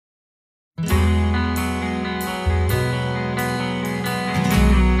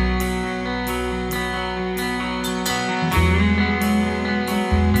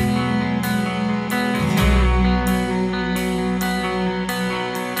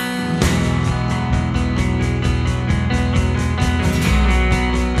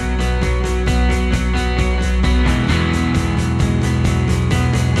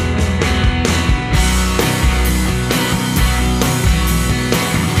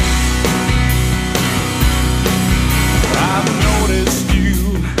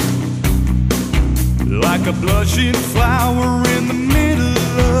a blushing flower in the middle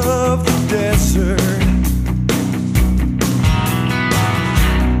of the desert.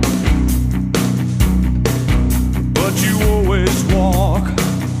 But you always walk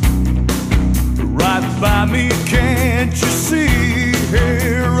right by me, can't you see?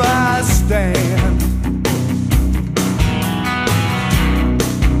 Here I stand,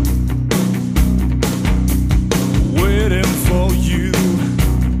 waiting for you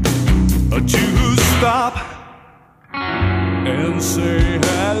to stop and say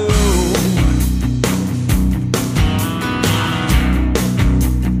hello.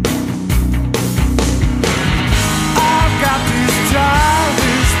 I've got these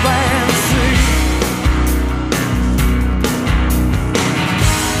childish fancies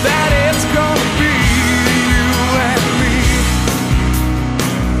that it's gonna be you and me.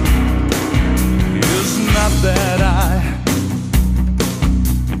 It's not that I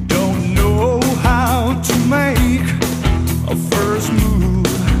make a first move,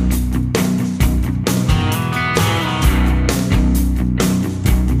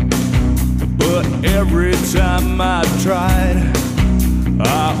 but every time I tried,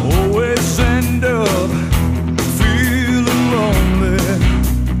 I always end up